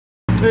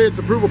Hey, it's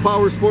Approval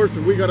Power Sports,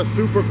 and we got a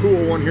super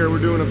cool one here we're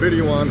doing a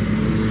video on.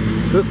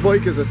 This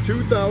bike is a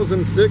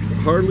 2006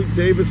 Harley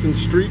Davidson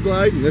Street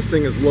Glide, and this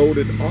thing is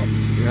loaded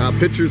up.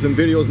 Pictures and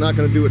videos not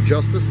going to do it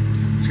justice.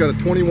 It's got a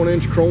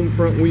 21-inch chrome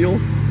front wheel.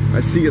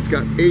 I see it's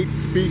got 8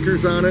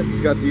 speakers on it.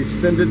 It's got the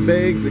extended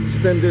bags,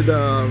 extended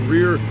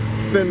rear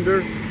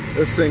fender.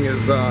 This thing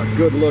is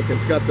good looking.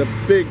 It's got the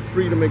big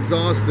Freedom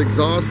exhaust,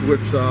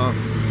 which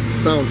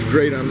sounds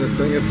great on this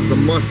thing. This is a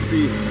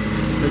must-see.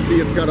 I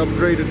see it's got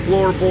upgraded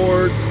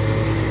floorboards,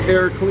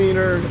 air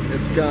cleaner.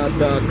 It's got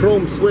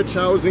chrome switch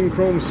housing,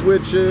 chrome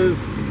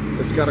switches.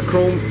 It's got a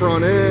chrome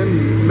front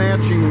end,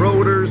 matching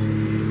rotors.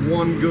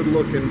 One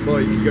good-looking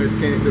bike. You guys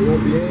can't. There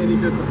won't be any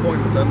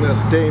disappointments on this.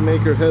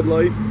 Daymaker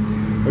headlight.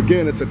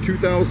 Again, it's a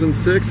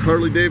 2006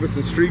 Harley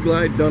Davidson Street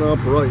Glide done up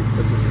right.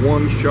 This is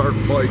one sharp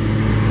bike.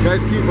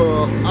 Guys, keep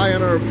an eye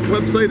on our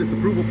website. It's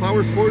Approval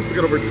Power Sports. We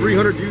got over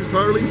 300 used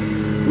Harleys.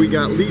 We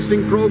got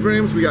leasing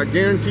programs. We got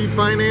guaranteed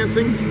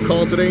financing.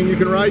 Call today and you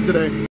can ride today.